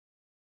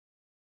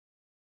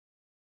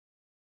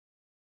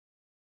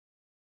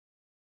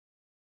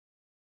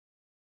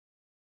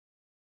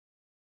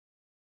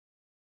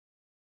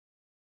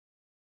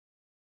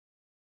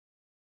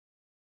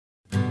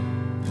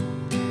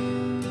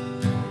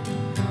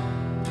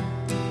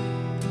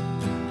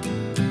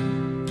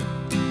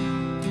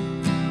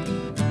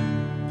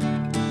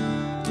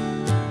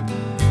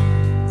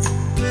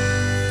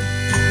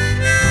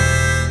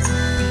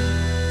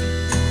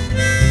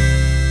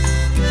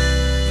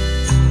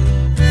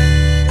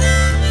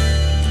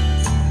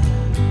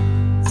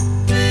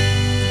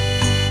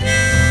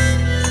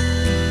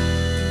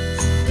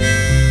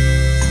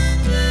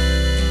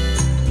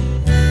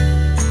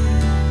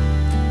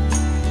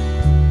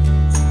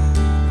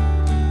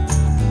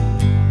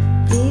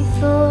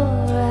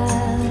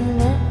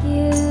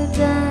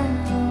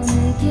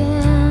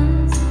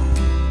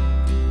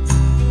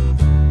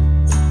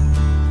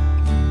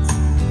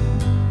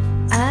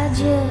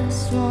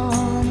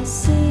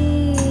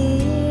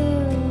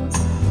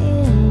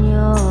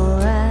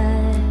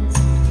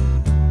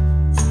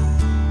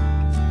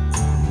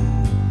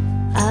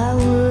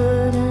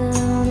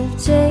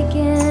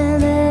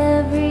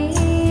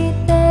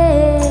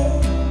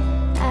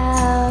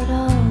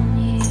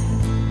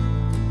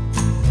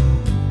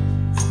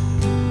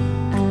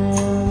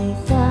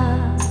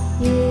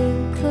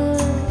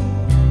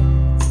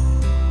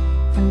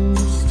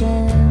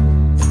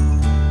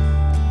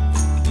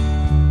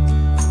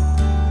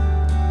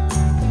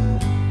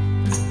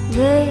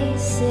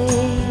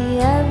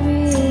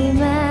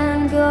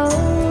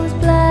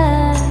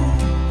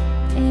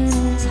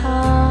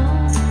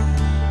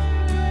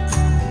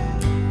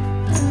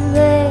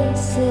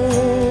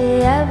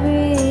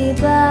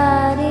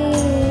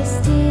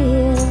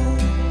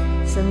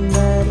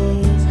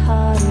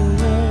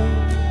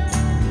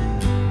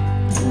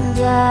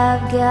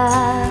I've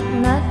got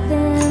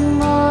nothing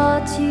more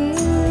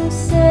to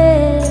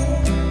say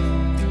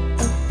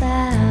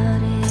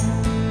about it.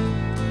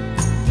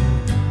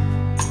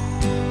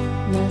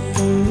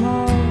 Nothing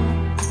more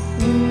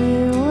than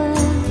you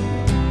and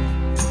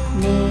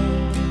me.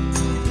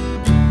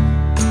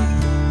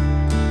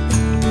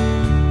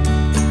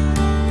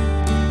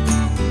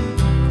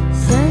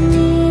 Send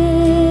me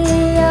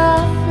your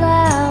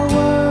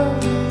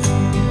flowers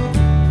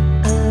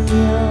of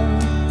your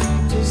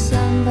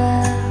December.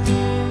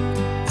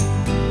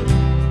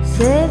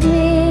 Save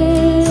me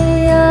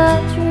your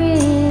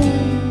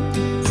dream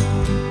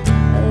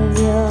of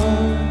your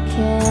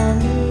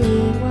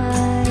candy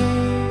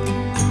wine.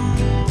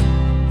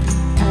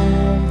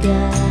 I've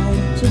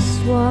got just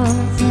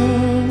one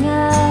thing I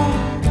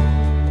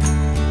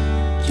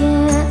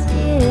can't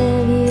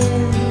give you,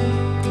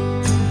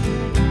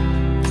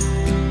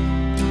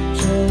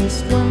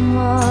 just one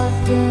more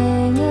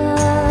thing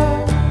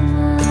of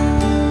mine.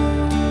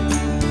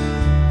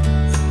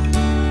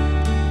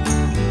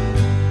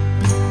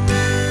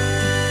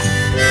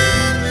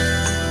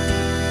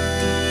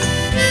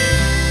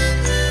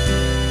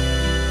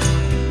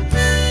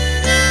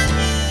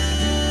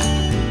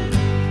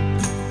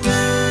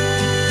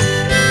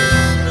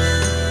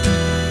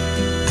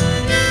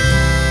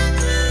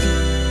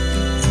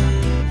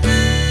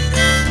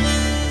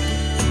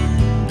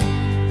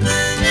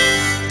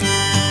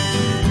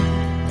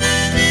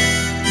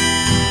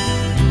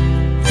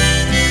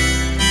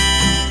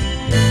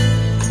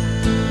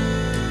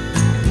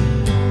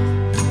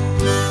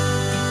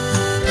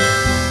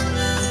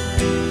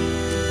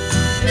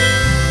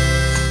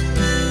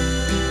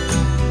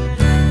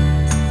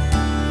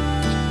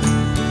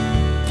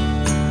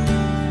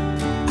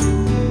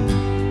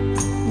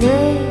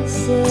 They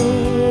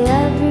say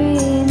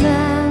every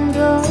man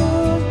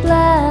goes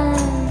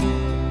blind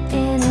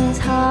in his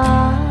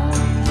heart.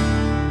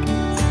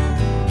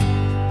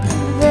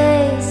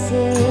 They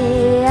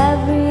say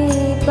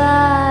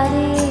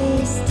everybody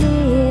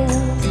steals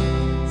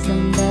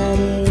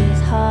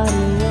somebody's heart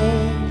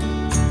away.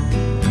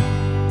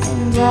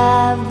 And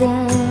I've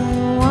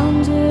been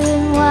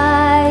wondering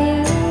why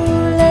you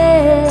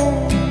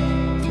let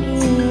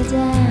me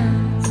down.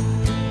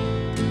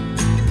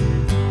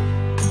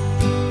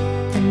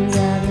 And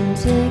I've been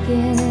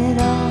taking it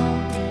all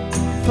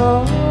for